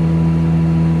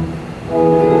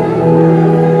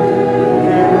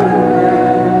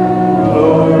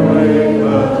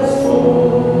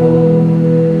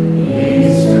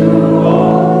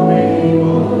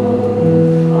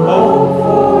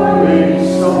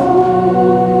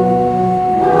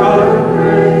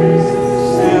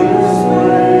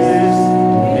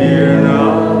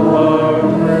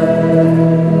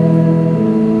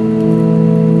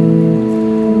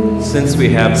 we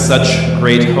have such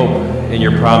great hope in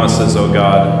your promises, O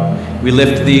God. We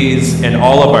lift these and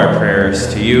all of our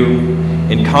prayers to you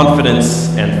in confidence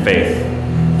and faith,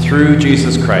 through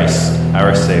Jesus Christ,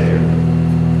 our Savior.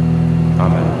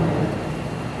 Amen.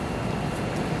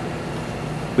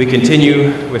 We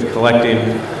continue with collecting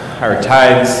our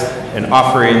tithes and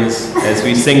offerings as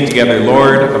we sing together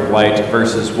Lord of Light,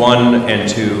 verses 1 and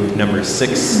 2, numbers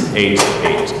 6, 8,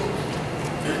 8.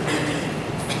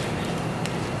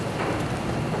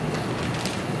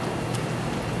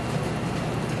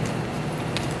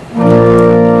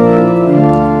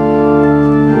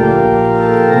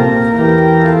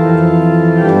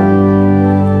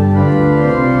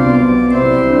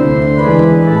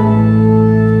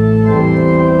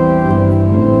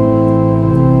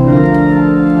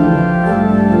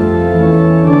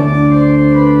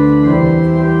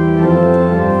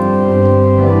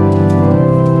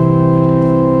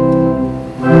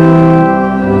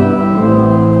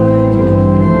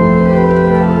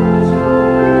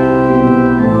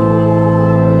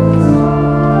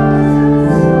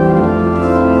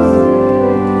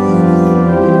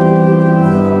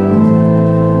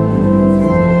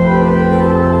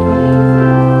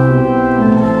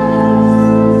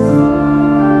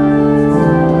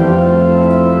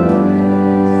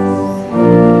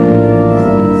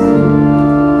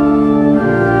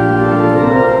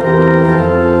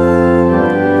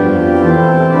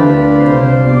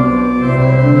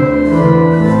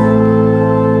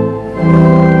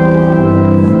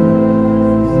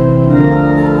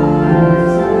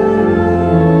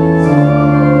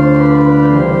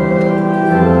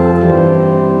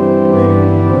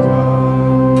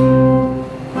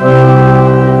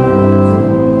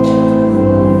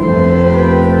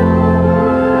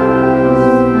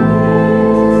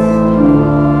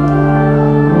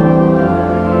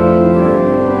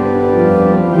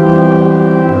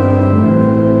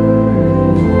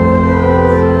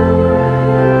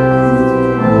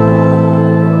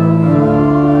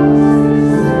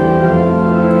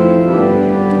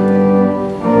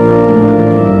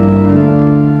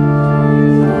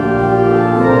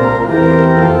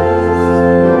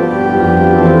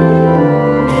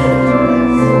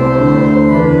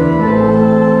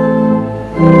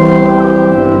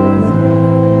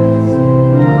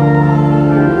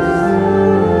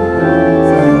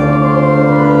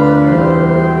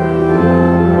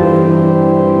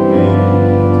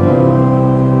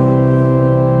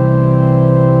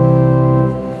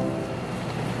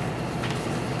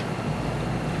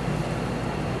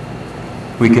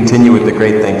 We continue with the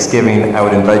great Thanksgiving. I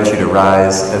would invite you to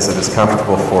rise as it is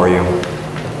comfortable for you.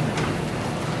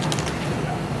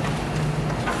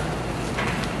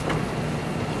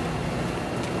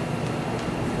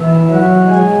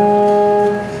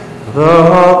 The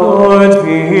Lord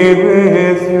be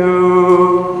with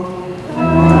you.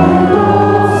 And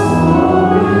also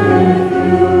with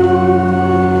you.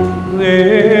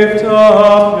 Lift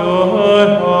up your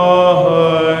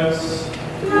hearts.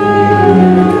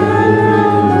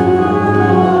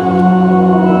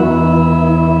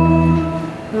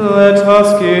 Let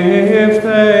us give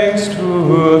thanks to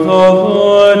the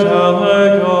Lord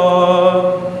our God.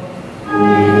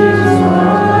 It is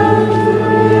right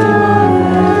to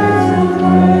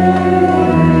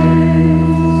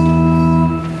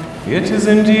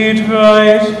indeed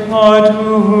right, our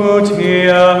duty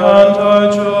and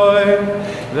our joy,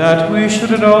 that we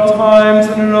should at all times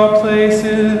and in all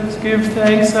places give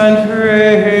thanks and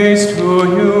praise to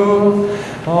you,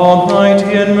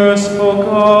 Almighty and merciful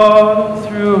God,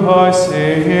 through our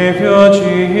Savior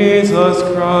Jesus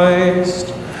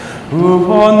Christ,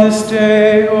 who on this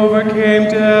day overcame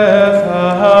death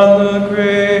and the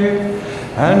grave,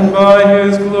 and by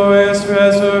his glorious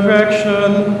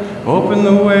resurrection opened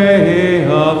the way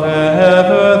of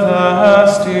everlasting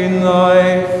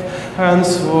life. And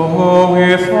so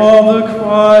with all the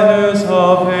choirs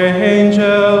of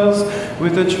angels,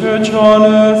 with the church on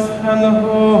earth and the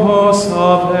hosts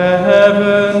of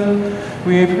heaven,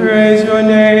 we praise your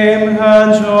name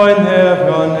and join their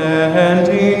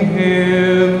unending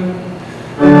hymn.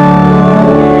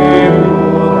 Holy,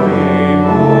 holy,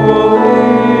 holy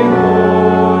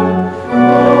Lord,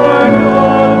 Lord of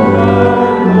the light.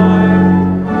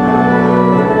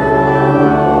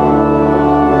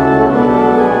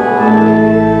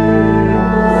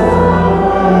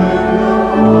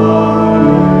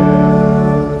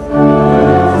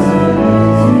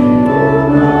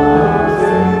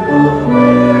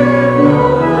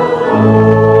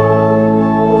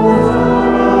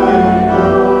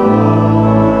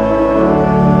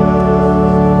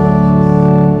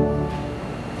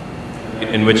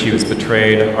 In which he was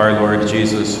betrayed, our Lord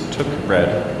Jesus took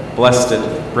bread, blessed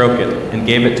it, broke it, and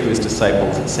gave it to his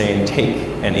disciples, saying, "Take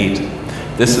and eat.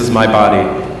 This is my body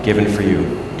given for you.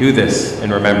 Do this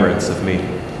in remembrance of me."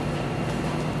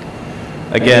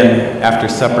 Again, after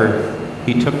supper,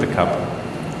 he took the cup,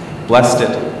 blessed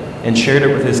it, and shared it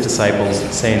with his disciples,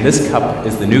 saying, "This cup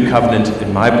is the new covenant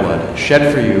in my blood,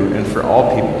 shed for you and for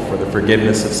all people for the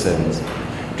forgiveness of sins.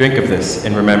 Drink of this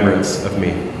in remembrance of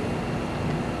me."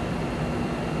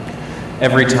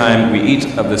 Every time we eat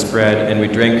of this bread and we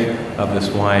drink of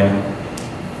this wine,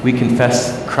 we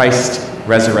confess Christ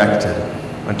resurrected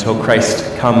until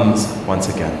Christ comes once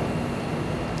again.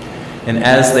 And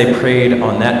as they prayed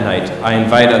on that night, I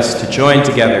invite us to join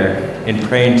together in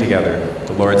praying together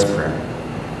the Lord's Prayer.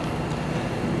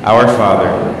 Our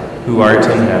Father, who art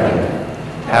in heaven,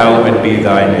 hallowed be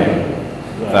thy name.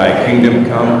 Thy kingdom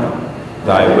come,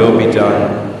 thy will be done,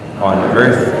 on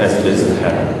earth as it is in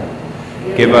heaven.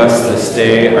 Give us this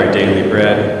day our daily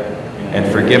bread, and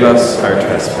forgive us our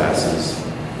trespasses,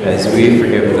 as we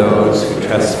forgive those who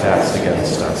trespass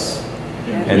against us.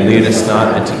 And lead us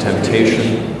not into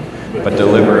temptation, but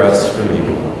deliver us from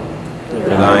evil. For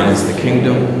thine is the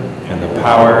kingdom, and the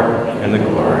power, and the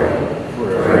glory,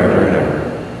 forever and ever.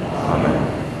 Amen.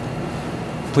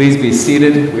 Please be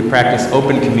seated. We practice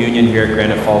open communion here at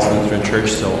Granite Falls Lutheran Church,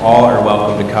 so all are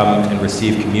welcome to come and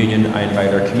receive communion. I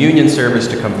invite our communion service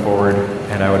to come forward,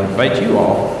 and I would invite you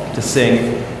all to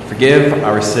sing "Forgive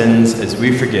Our Sins as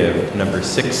We Forgive," number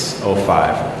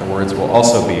 605. The words will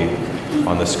also be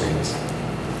on the screens.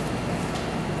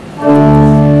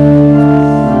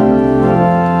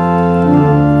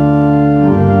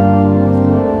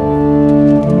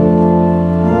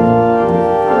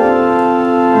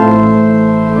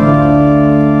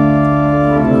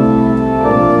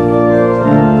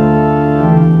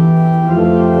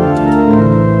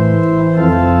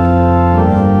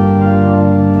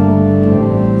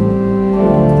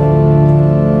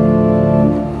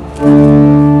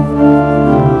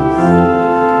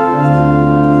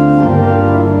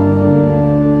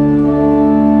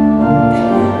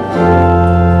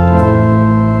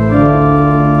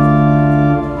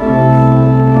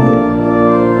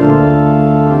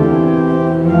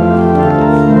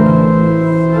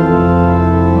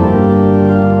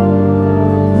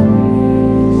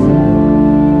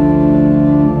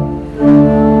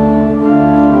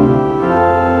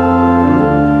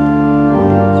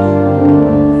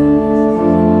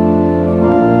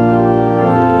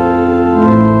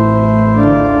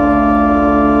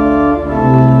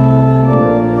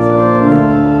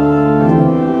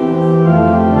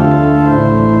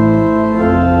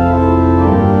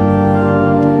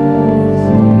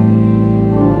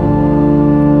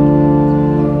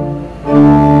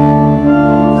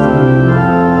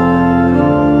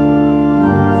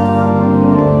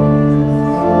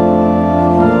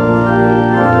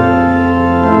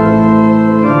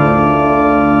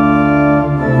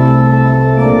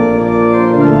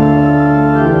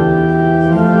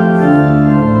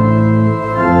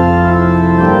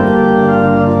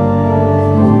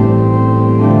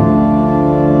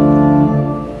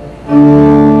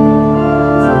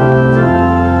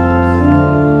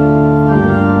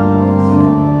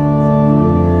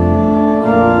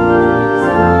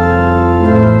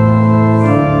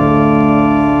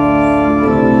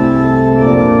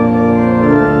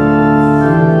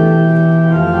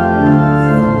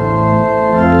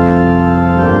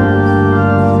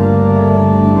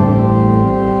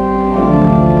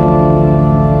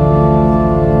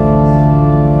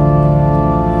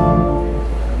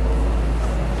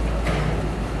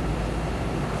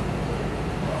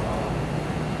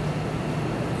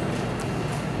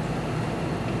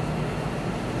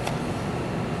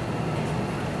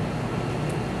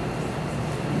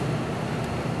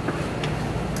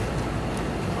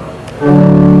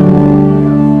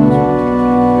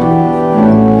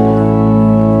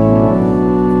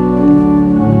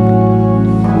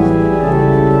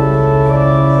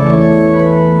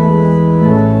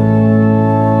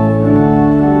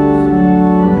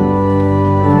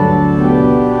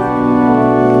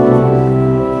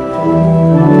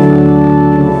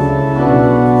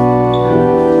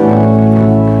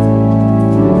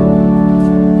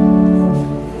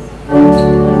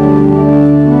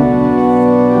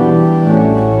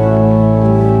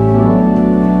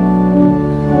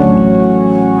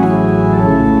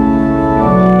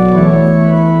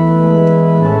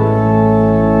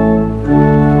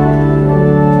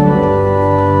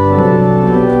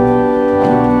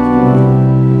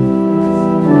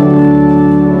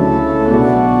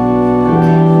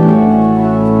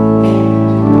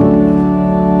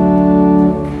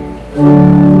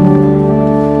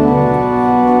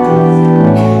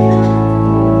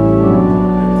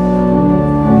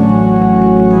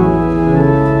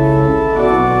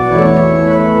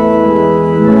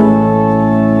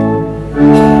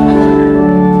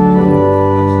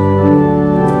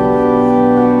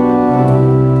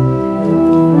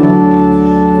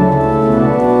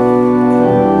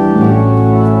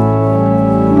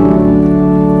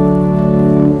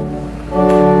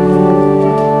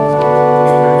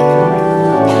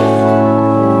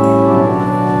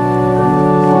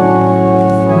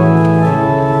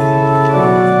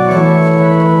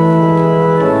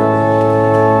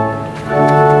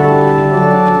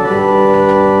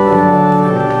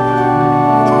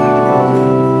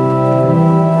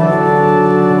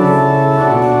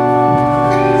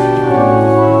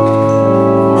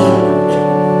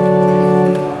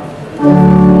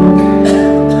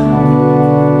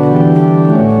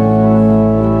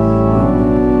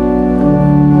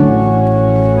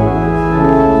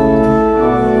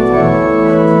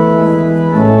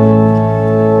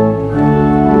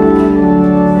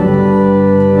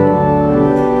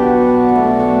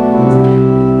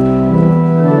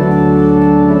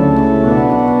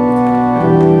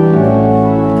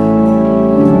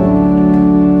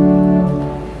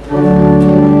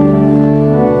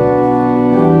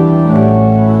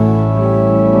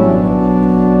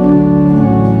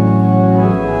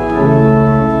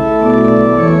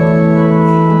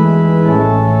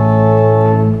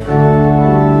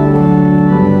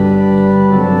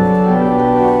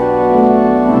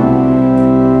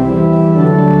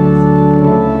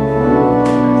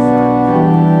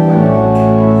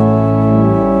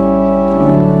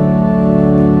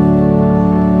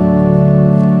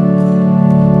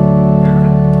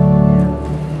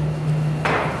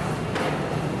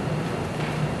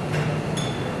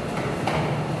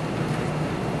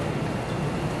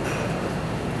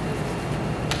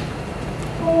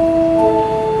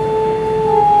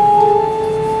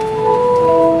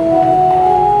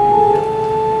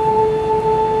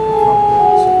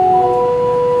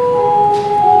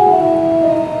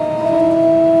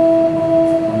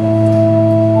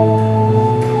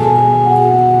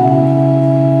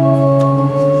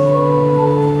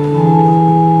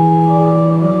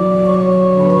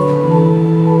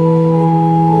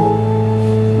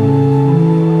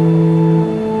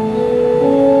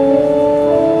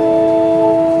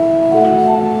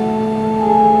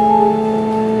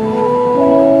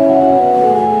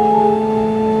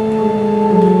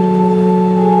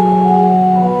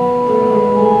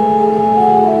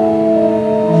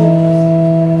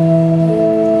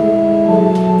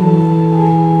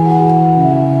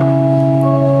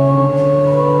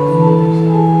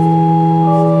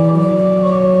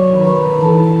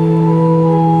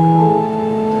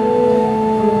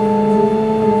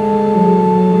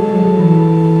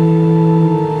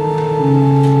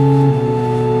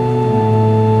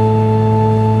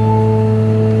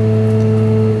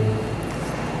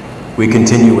 we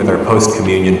continue with our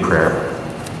post-communion prayer.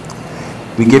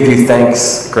 We give you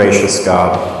thanks, gracious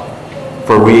God,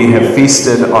 for we have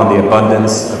feasted on the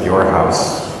abundance of your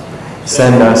house.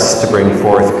 Send us to bring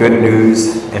forth good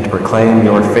news and to proclaim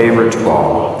your favor to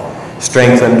all,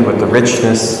 strengthened with the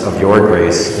richness of your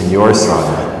grace in your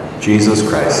Son, Jesus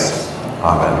Christ.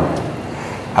 Amen.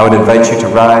 I would invite you to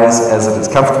rise as it is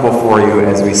comfortable for you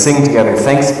as we sing together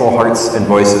Thankful Hearts and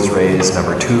Voices Raised,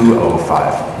 number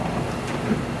 205.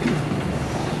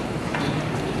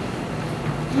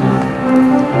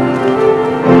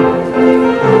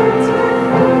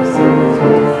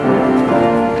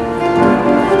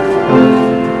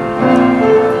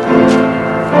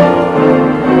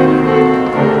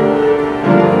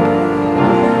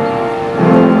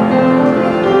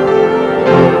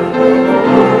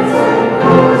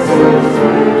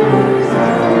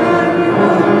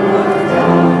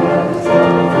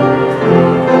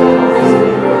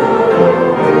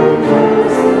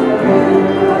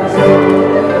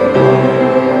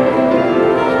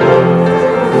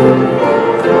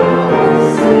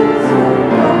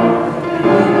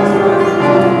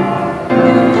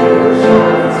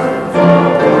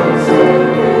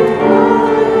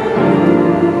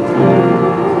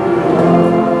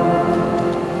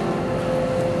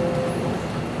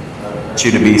 You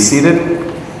to be seated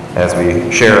as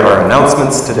we share our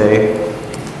announcements today.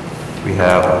 We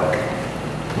have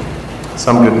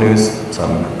some good news,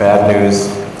 some bad news.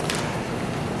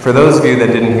 For those of you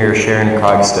that didn't hear, Sharon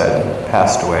Krogstad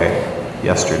passed away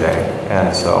yesterday,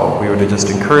 and so we would just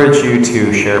encourage you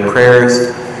to share prayers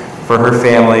for her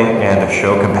family and to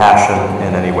show compassion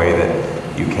in any way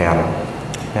that you can.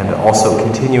 And also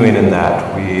continuing in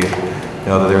that, we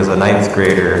know that there's a 9th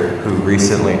grader who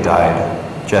recently died.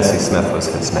 Jesse Smith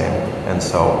was his name. And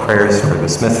so prayers for the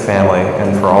Smith family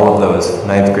and for all of those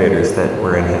 9th graders that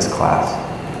were in his class.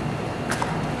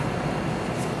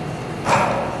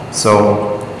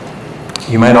 So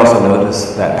you might also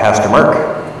notice that Pastor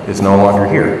Mark is no longer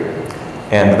here.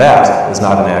 And that is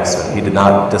not an accident. He did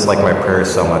not dislike my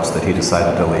prayers so much that he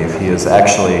decided to leave. He is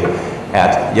actually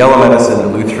at Yellow Medicine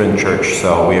Lutheran Church,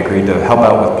 so we agreed to help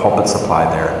out with pulpit supply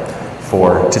there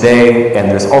for today. And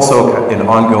there's also an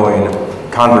ongoing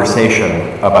conversation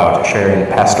about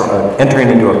entering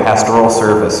into a pastoral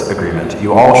service agreement.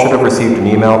 You all should have received an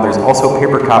email. There's also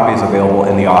paper copies available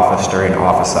in the office during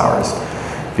office hours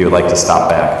if you would like to stop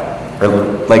back or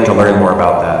like to learn more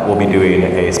about that. We'll be doing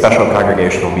a special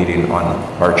congregational meeting on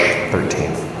March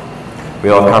 13th.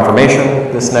 We'll have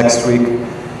confirmation this next week.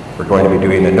 We're going to be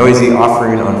doing a noisy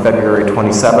offering on February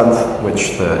 27th,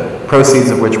 which the proceeds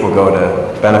of which will go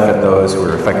to benefit those who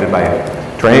are affected by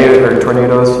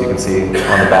tornadoes. You can see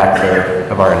on the back there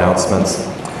of our announcements.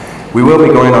 We will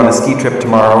be going on a ski trip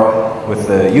tomorrow with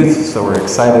the youth, so we're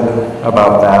excited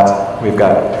about that. We've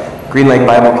got Green Lake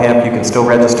Bible Camp. You can still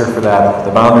register for that.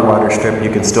 The Boundary Waters trip,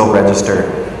 you can still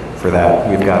register for that.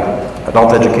 We've got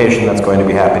adult education that's going to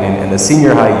be happening, and the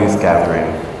senior high youth gathering.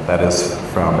 That is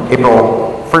from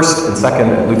April 1st and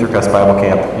 2nd at Luther Crest Bible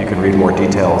Camp. You can read more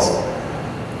details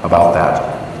about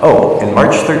that. Oh, and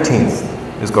March 13th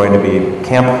is going to be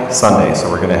Camp Sunday, so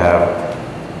we're going to have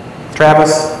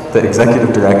Travis, the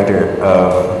executive director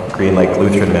of Green Lake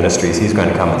Lutheran Ministries. He's going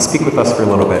to come and speak with us for a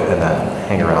little bit and then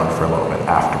hang around for a little bit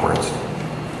afterwards.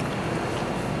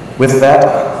 With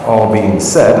that all being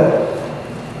said,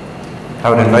 I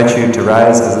would invite you to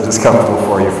rise as it is comfortable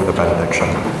for you for the benediction.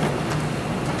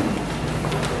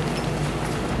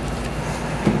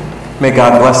 May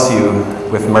God bless you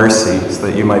with mercy so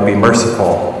that you might be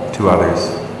merciful to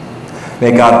others.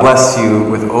 May God bless you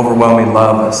with overwhelming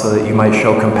love so that you might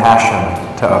show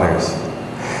compassion to others.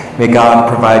 May God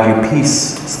provide you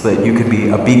peace so that you could be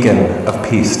a beacon of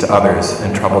peace to others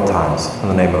in troubled times. In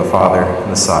the name of the Father,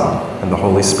 and the Son, and the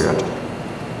Holy Spirit.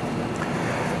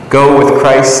 Go with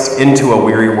Christ into a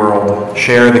weary world.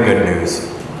 Share the good news.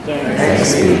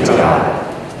 Thanks be to God.